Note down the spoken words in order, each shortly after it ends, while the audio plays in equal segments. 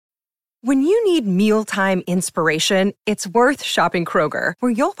When you need mealtime inspiration, it's worth shopping Kroger,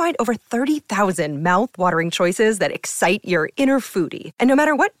 where you'll find over 30,000 mouth-watering choices that excite your inner foodie. And no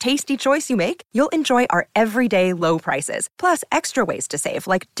matter what tasty choice you make, you'll enjoy our everyday low prices, plus extra ways to save,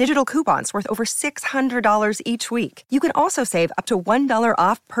 like digital coupons worth over $600 each week. You can also save up to $1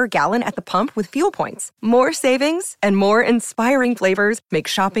 off per gallon at the pump with fuel points. More savings and more inspiring flavors make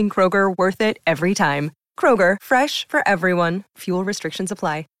shopping Kroger worth it every time. Kroger, fresh for everyone. Fuel restrictions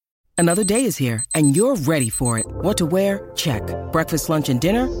apply. Another day is here, and you're ready for it. What to wear? Check. Breakfast, lunch, and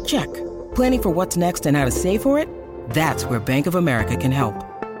dinner? Check. Planning for what's next and how to save for it? That's where Bank of America can help.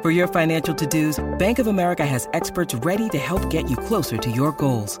 For your financial to-dos, Bank of America has experts ready to help get you closer to your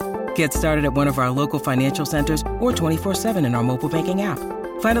goals. Get started at one of our local financial centers or 24/7 in our mobile banking app.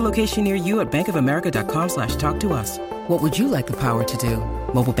 Find a location near you at bankofamerica.com/talktous. What would you like the power to do?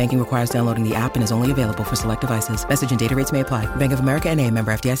 Mobile banking requires downloading the app and is only available for select devices. Message and data rates may apply. Bank of America N.A.,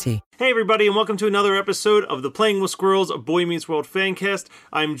 member FDIC. Hey everybody, and welcome to another episode of the Playing with Squirrels, a Boy Meets World fancast.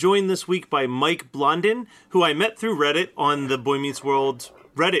 I'm joined this week by Mike Blondin, who I met through Reddit on the Boy Meets World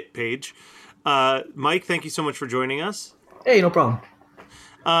Reddit page. Mike, thank you so much for joining us. Hey, no problem.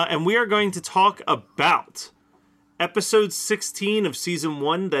 And we are going to talk about episode 16 of season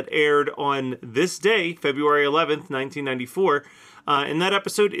 1 that aired on this day, February 11th, 1994. And that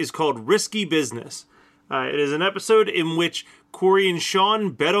episode is called Risky Business. It is an episode in which Corey and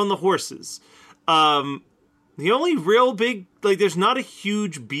Sean bet on the horses. The only real big, there's not a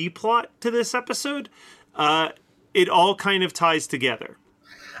huge B plot to this episode. It all kind of ties together.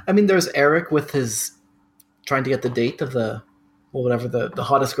 I mean, there's Eric with his trying to get the date of the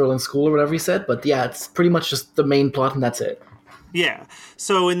hottest girl in school or whatever he said. But yeah, it's pretty much just the main plot and that's it. Yeah.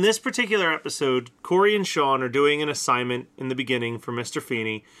 So in this particular episode, Corey and Sean are doing an assignment in the beginning for Mr.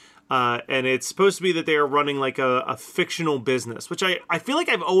 Feeney. And it's supposed to be that they are running like a fictional business, which I feel like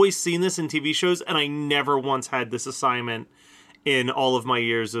I've always seen this in TV shows, and I never once had this assignment in all of my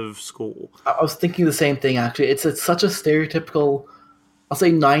years of school. I was thinking the same thing, actually. It's such a stereotypical, I'll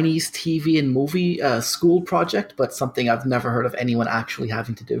say 90s TV and movie school project, but something I've never heard of anyone actually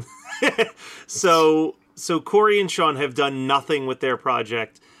having to do. So Corey and Sean have done nothing with their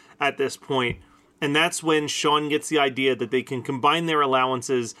project at this point, and that's when Sean gets the idea that they can combine their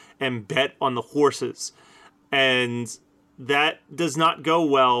allowances and bet on the horses. And that does not go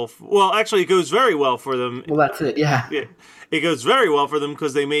well. Well, actually, it goes very well for them. Well, that's it, yeah. It goes very well for them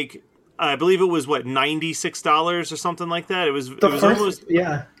because they make, I believe it was, $96 or something like that? It was almost...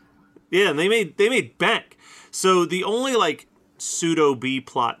 Yeah. Yeah, and they made bank. So the only, pseudo B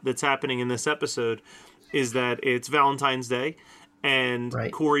plot that's happening in this episode is that it's Valentine's Day, and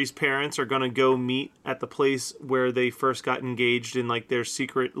right. Corey's parents are going to go meet at the place where they first got engaged in, their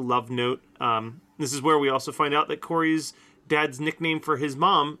secret love note. This is where we also find out that Corey's dad's nickname for his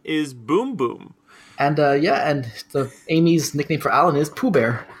mom is Boom Boom. And, and Amy's nickname for Alan is Pooh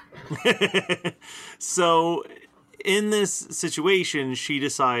Bear. So, in this situation, she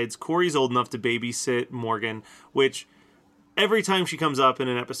decides Corey's old enough to babysit Morgan, which... Every time she comes up in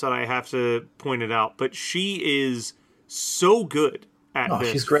an episode, I have to point it out. But she is so good at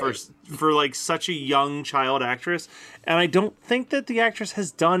this. She's great. For such a young child actress. And I don't think that the actress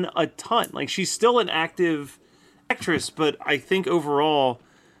has done a ton. She's still an active actress, but I think overall,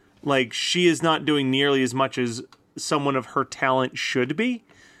 she is not doing nearly as much as someone of her talent should be.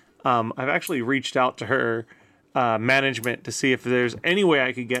 I've actually reached out to her management to see if there's any way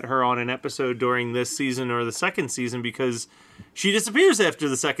I could get her on an episode during this season or the second season, because she disappears after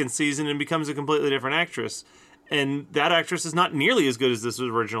the second season and becomes a completely different actress, and that actress is not nearly as good as this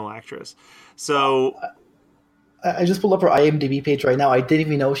original actress. So I just pulled up her IMDb page right now. I didn't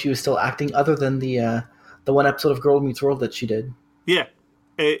even know she was still acting, other than the one episode of Girl Meets World that she did. Yeah,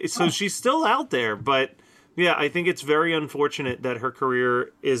 so she's still out there, but yeah, I think it's very unfortunate that her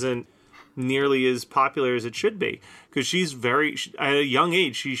career isn't nearly as popular as it should be, because she's at a young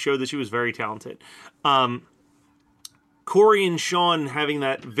age she showed that she was very talented. Corey and Sean, having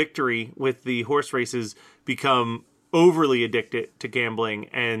that victory with the horse races, become overly addicted to gambling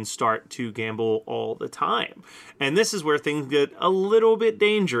and start to gamble all the time. And this is where things get a little bit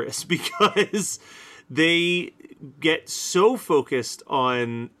dangerous, because they get so focused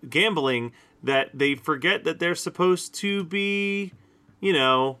on gambling that they forget that they're supposed to be,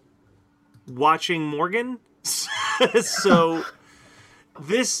 watching Morgan. So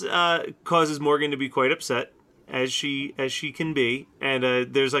this causes Morgan to be quite upset, as she can be,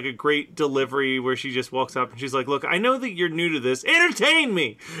 and there's a great delivery where she just walks up and she's like, "Look, I know that you're new to this. Entertain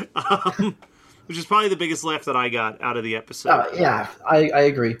me." which is probably the biggest laugh that I got out of the episode. Yeah, I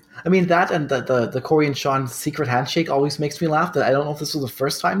agree. I mean, that and the Corey and Sean secret handshake always makes me laugh. That I don't know if this was the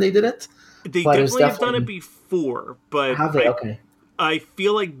first time they did it. They but definitely have done it before, but have they? Okay. I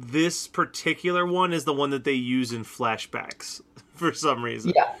feel like this particular one is the one that they use in flashbacks for some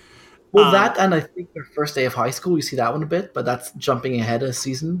reason. Yeah. Well, that and I think their first day of high school, you see that one a bit, but that's jumping ahead a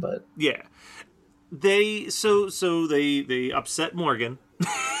season. But yeah, they upset Morgan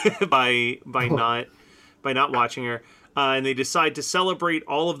by not watching her, and they decide to celebrate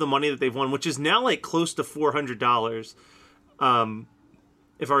all of the money that they've won, which is now like close to $400.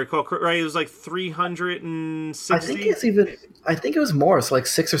 If I recall right, it was like 360. I think it was more. It's like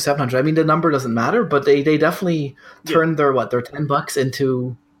 600 or 700. I mean, the number doesn't matter, but they definitely turned their $10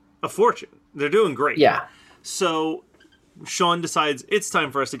 into a fortune. They're doing great. Yeah. So Sean decides it's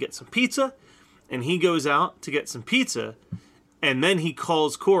time for us to get some pizza, and he goes out to get some pizza, and then he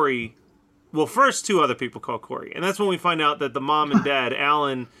calls Corey. Well, first two other people call Corey, and that's when we find out that the mom and dad,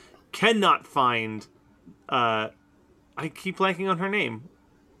 Alan, cannot find. I keep blanking on her name.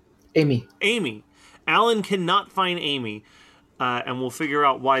 Amy. Alan cannot find Amy, and we'll figure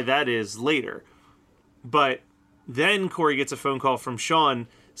out why that is later. But then Corey gets a phone call from Sean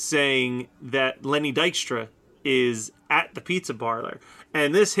saying that Lenny Dykstra is at the pizza parlor.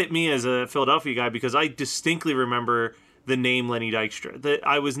 And this hit me as a Philadelphia guy because I distinctly remember the name Lenny Dykstra. That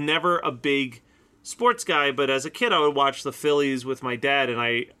I was never a big sports guy, but as a kid I would watch the Phillies with my dad, and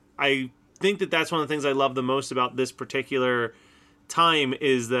I think that that's one of the things I love the most about this particular time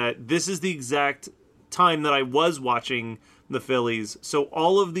is that this is the exact time that I was watching the Phillies. So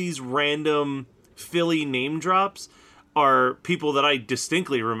all of these random Philly name drops are people that I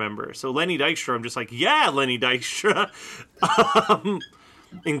distinctly remember. So Lenny Dykstra, I'm just like, yeah, Lenny Dykstra.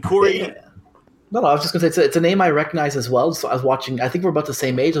 And Corey... Yeah. No, I was just going to say, it's a name I recognize as well. So I was watching, I think we're about the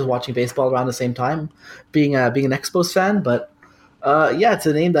same age. I was watching baseball around the same time, being an Expos fan. But yeah, it's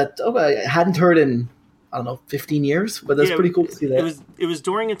a name that I hadn't heard in, I don't know, 15 years. But that's pretty cool to see that. It was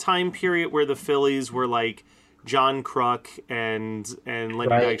during a time period where the Phillies were like John Kruk and Lenny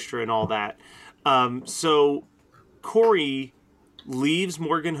Dykstra and all that. So Corey leaves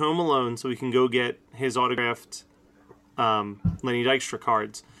Morgan home alone so he can go get his autographed Lenny Dykstra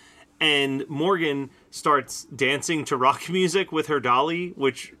cards. And Morgan starts dancing to rock music with her dolly,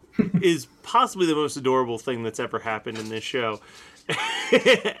 which is possibly the most adorable thing that's ever happened in this show.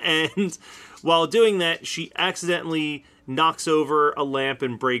 And while doing that, she accidentally knocks over a lamp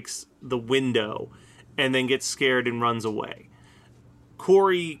and breaks the window and then gets scared and runs away.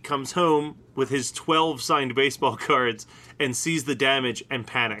 Corey comes home with his 12 signed baseball cards and sees the damage and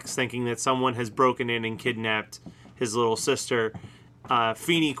panics, thinking that someone has broken in and kidnapped his little sister.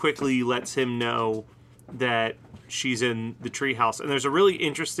 Feeney quickly lets him know that she's in the treehouse. And there's a really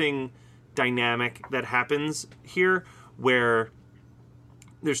interesting dynamic that happens here where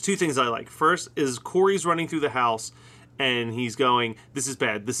there's two things I like. First is Corey's running through the house and he's going, this is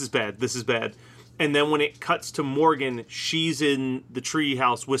bad, this is bad, this is bad. And then when it cuts to Morgan, she's in the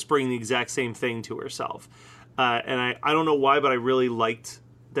treehouse whispering the exact same thing to herself. And I don't know why, but I really liked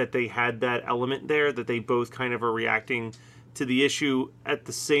that they had that element there, that they both kind of are reacting to the issue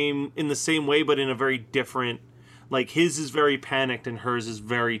in the same way, but in a very different, like his is very panicked and hers is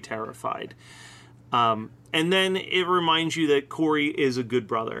very terrified. And then it reminds you that Corey is a good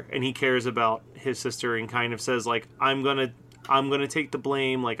brother and he cares about his sister and kind of says like, I'm going to take the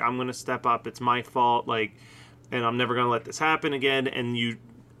blame. Like I'm going to step up. It's my fault. Like, and I'm never going to let this happen again. And you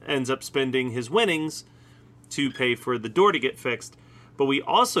ends up spending his winnings to pay for the door to get fixed. But we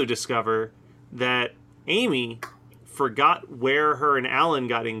also discover that Amy forgot where her and Alan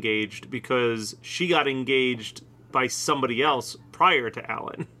got engaged because she got engaged by somebody else prior to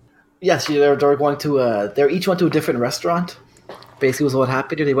Alan. Yes, they're going to. They each went to a different restaurant. Basically, was what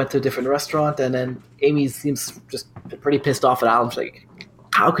happened here. They went to a different restaurant, and then Amy seems just pretty pissed off at Alan. She's like,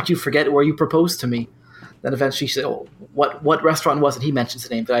 "How could you forget where you proposed to me?" Then eventually she said, "Oh, what restaurant was it?" He mentions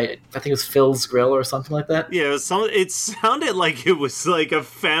the name, but I think it was Phil's Grill or something like that. Yeah, it sounded like it was like a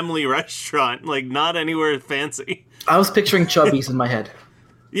family restaurant, like not anywhere fancy. I was picturing Chubby's in my head.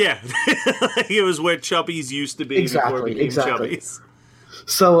 Yeah, it was where Chubby's used to be before it became Chubby's.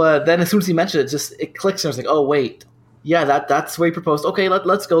 So then as soon as he mentioned it, it clicks and I was like, oh, wait. Yeah, that's where he proposed. Okay,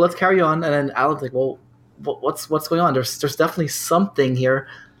 let's go. Let's carry on. And then Alan's like, well, what's going on? There's definitely something here.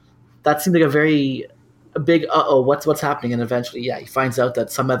 That seemed like a big what's happening? And eventually, yeah, he finds out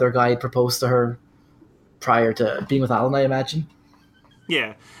that some other guy had proposed to her prior to being with Alan, I imagine.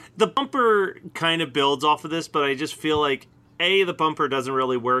 Yeah. The bumper kind of builds off of this, but I just feel like A, the bumper doesn't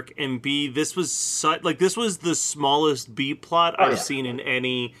really work, and B, this was the smallest B plot I've seen in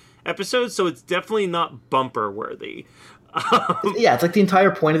any episodes, so it's definitely not bumper worthy. Yeah, it's like the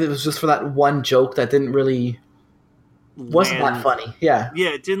entire point of it was just for that one joke that didn't really wasn't that funny. Yeah. Yeah,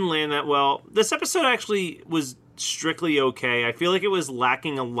 it didn't land that well. This episode actually was strictly okay. I feel like it was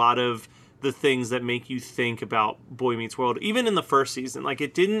lacking a lot of the things that make you think about Boy Meets World, even in the first season. Like,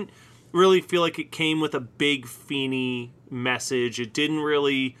 it didn't really feel like it came with a big Feeny message. It didn't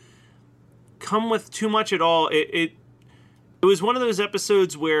really come with too much at all. It was one of those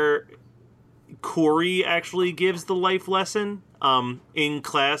episodes where Corey actually gives the life lesson in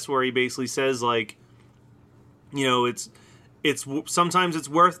class, where he basically says, like, you know, it's sometimes it's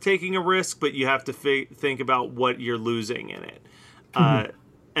worth taking a risk, but you have to think about what you're losing in it.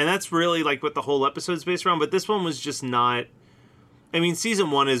 And that's really like what the whole episode's based around. But this one was just not. I mean,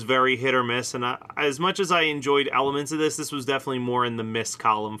 season 1 is very hit or miss, and as much as I enjoyed elements of this was definitely more in the miss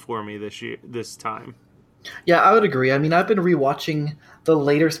column for me this time. Yeah, I would agree. I mean, I've been rewatching the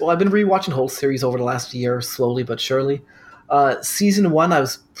later. Well, I've been rewatching the whole series over the last year, slowly but surely. Season 1, I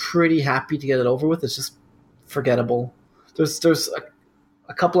was pretty happy to get it over with. It's just forgettable. There's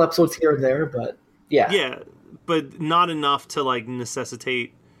a couple episodes here and there, but yeah. Yeah, but not enough to like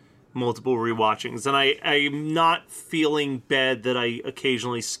necessitate multiple rewatchings. And I'm not feeling bad that I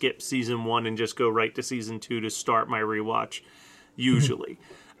occasionally skip season 1 and just go right to season 2 to start my rewatch, usually.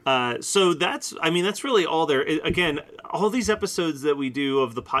 So that's really all there. Again, all these episodes that we do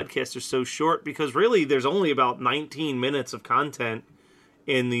of the podcast are so short because really there's only about 19 minutes of content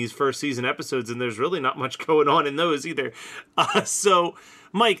in these first season episodes, and there's really not much going on in those either. So,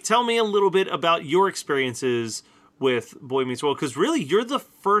 Mike, tell me a little bit about your experiences with Boy Meets World, because really you're the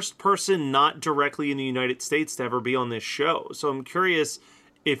first person not directly in the United States to ever be on this show. So I'm curious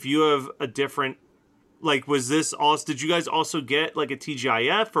if you have a different, like, was this also, did you guys also get like a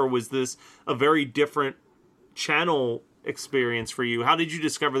TGIF, or was this a very different channel experience for you? How did you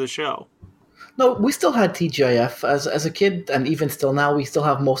discover the show? No, we still had TGIF as a kid, and even still now, we still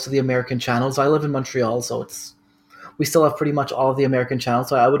have most of the American channels. I live in Montreal, so we still have pretty much all of the American channels.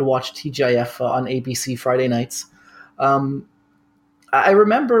 So I would watch TGIF on ABC Friday nights. I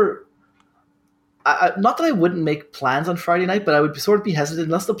remember, not that I wouldn't make plans on Friday night, but I would sort of be hesitant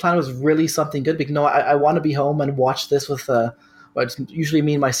unless the plan was really something good. Because I want to be home and watch this with it's usually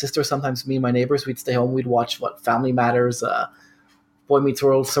me and my sister. Sometimes me and my neighbors. We'd stay home. We'd watch Family Matters, Boy Meets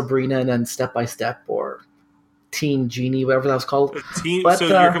World, Sabrina, and then Step by Step, or Teen Genie, whatever that was called. So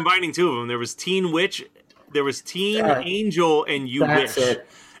you're combining two of them. There was Teen Witch, there was Teen Angel, and You Wish.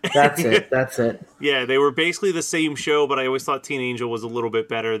 That's it. Yeah, they were basically the same show, but I always thought Teen Angel was a little bit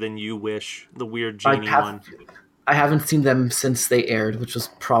better than You Wish, the weird genie one. I haven't seen them since they aired, which was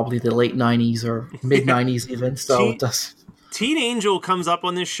probably the late 90s or mid 90s even. So Teen Angel comes up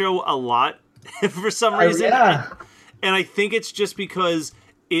on this show a lot for some reason. And I think it's just because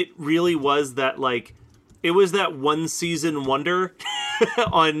it really was that, like, it was that one season wonder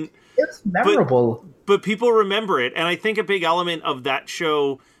on. It's memorable. But people remember it. And I think a big element of that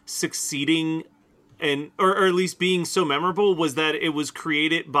show succeeding or at least being so memorable was that it was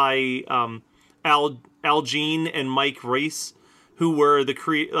created by Al Jean and Mike Reiss, who were the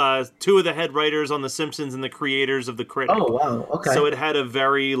two of the head writers on The Simpsons and the creators of The Critic. Oh, wow. Okay. So it had a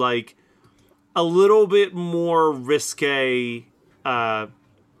very, like, a little bit more risque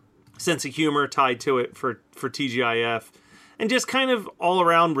sense of humor tied to it for TGIF, and just kind of all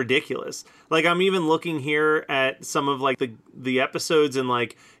around ridiculous. Like, I'm even looking here at some of like the episodes, and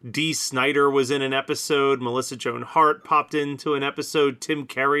like Dee Snider was in an episode, Melissa Joan Hart popped into an episode, Tim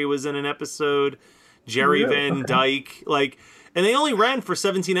Curry was in an episode, Jerry Van Dyke, like, and they only ran for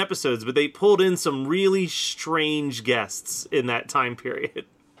 17 episodes, but they pulled in some really strange guests in that time period.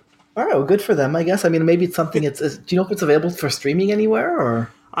 All right, well, good for them, I guess. I mean, maybe it's something. Do you know if it's available for streaming anywhere,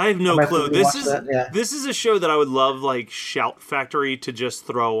 or? I have no clue. This is a show that I would love, like, Shout Factory to just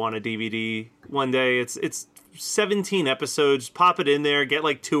throw on a DVD one day. It's 17 episodes. Pop it in there, get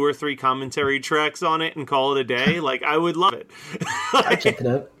like 2 or 3 commentary tracks on it, and call it a day. Like, I would love it. I'll check it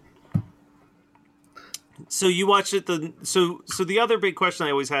out. So you watched it. So the other big question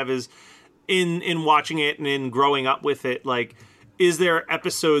I always have is, in watching it and in growing up with it, like, is there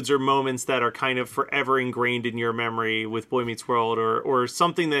episodes or moments that are kind of forever ingrained in your memory with Boy Meets World, or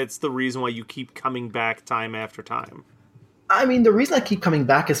something that's the reason why you keep coming back time after time? I mean, the reason I keep coming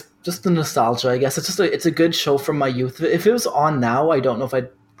back is just the nostalgia, I guess. It's a good show from my youth. If it was on now, I don't know if I'd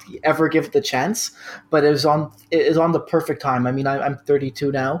ever give it the chance, but it is on the perfect time. I mean, I'm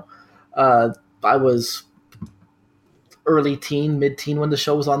 32 now. I was early teen, mid-teen when the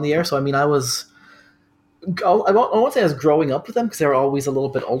show was on the air, so I mean, I won't say I was growing up with them, because they were always a little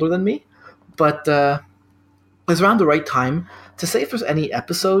bit older than me, but It's around the right time to say if there's any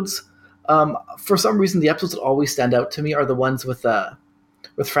episodes. For some reason, the episodes that always stand out to me are the ones with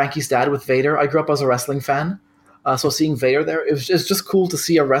Frankie's dad, with Vader. I grew up as a wrestling fan, so seeing Vader there, it's just cool to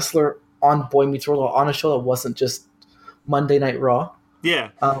see a wrestler on Boy Meets World, or on a show that wasn't just Monday Night Raw. Yeah.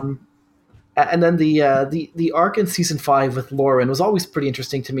 And then the arc in season 5 with Lauren was always pretty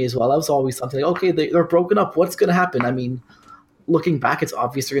interesting to me as well. That was always something like, okay, they're broken up. What's going to happen? I mean, looking back, it's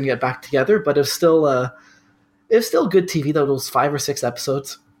obvious they're going to get back together, but it's still good TV, though, those 5 or 6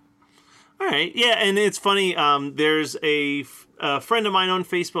 episodes. All right. Yeah, and it's funny. There's a friend of mine on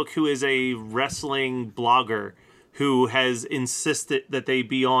Facebook who is a wrestling blogger who has insisted that they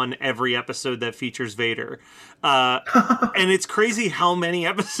be on every episode that features Vader. And it's crazy how many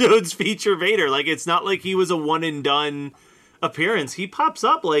episodes feature Vader. Like, it's not like he was a one-and-done appearance. He pops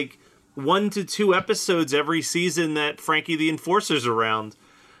up, like, 1 to 2 episodes every season that Frankie the Enforcer's around.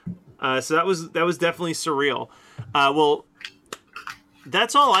 So that was definitely surreal. Well,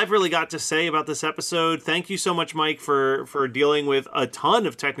 that's all I've really got to say about this episode. Thank you so much, Mike, for dealing with a ton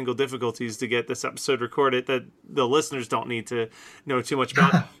of technical difficulties to get this episode recorded that the listeners don't need to know too much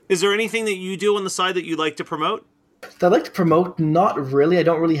about. Is there anything that you do on the side that you'd like to promote? That I'd like to promote? Not really. I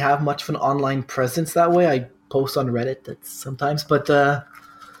don't really have much of an online presence that way. I post on Reddit sometimes, but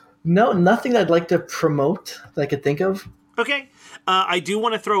no, nothing that I'd like to promote that I could think of. Okay. I do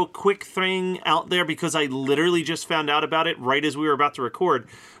want to throw a quick thing out there because I literally just found out about it right as we were about to record.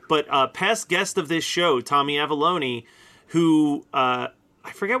 But past guest of this show, Tommy Avalone, who I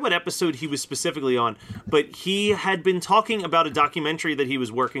forget what episode he was specifically on, but he had been talking about a documentary that he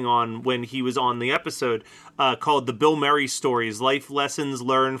was working on when he was on the episode called The Bill Murray Stories, Life Lessons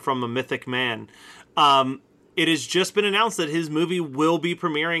Learned from a Mythic Man. It has just been announced that his movie will be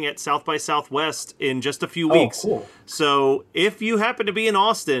premiering at South by Southwest in just a few weeks. Cool. So if you happen to be in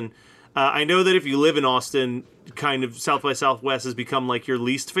Austin, I know that if you live in Austin, kind of South by Southwest has become like your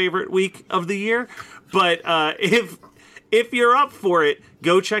least favorite week of the year. But if you're up for it,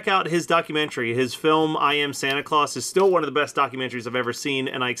 go check out his documentary. His film, I Am Santa Claus, is still one of the best documentaries I've ever seen,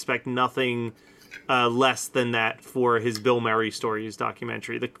 and I expect nothing less than that for his Bill Murray Stories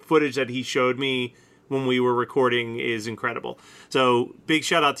documentary. The footage that he showed me when we were recording is incredible. So big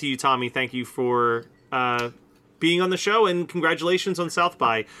shout out to you, Tommy. Thank you for being on the show, and congratulations on South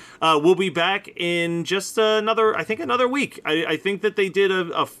by. We'll be back in just another week. I think that they did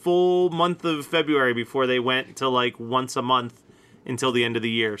a full month of February before they went to like once a month until the end of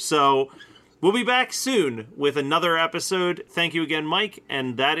the year. So we'll be back soon with another episode. Thank you again, Mike,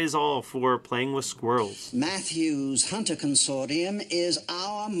 and that is all for Playing with Squirrels. Matthews Hunter Consortium is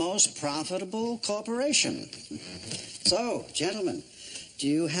our most profitable corporation. So, gentlemen, do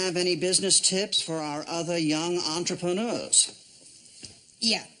you have any business tips for our other young entrepreneurs?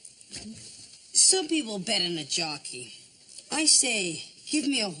 Yeah. Some people bet on a jockey. I say, give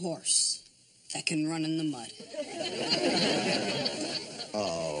me a horse that can run in the mud.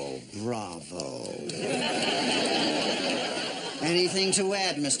 Oh, bravo. Anything to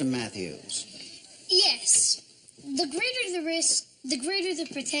add, Mr. Matthews? Yes. The greater the risk, the greater the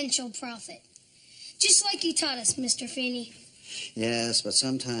potential profit. Just like you taught us, Mr. Feeney. Yes, but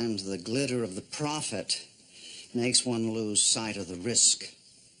sometimes the glitter of the profit makes one lose sight of the risk.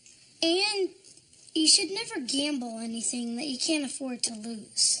 And you should never gamble anything that you can't afford to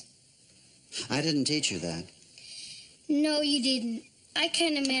lose. I didn't teach you that. No, you didn't. I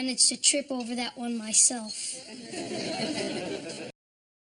kind of managed to trip over that one myself.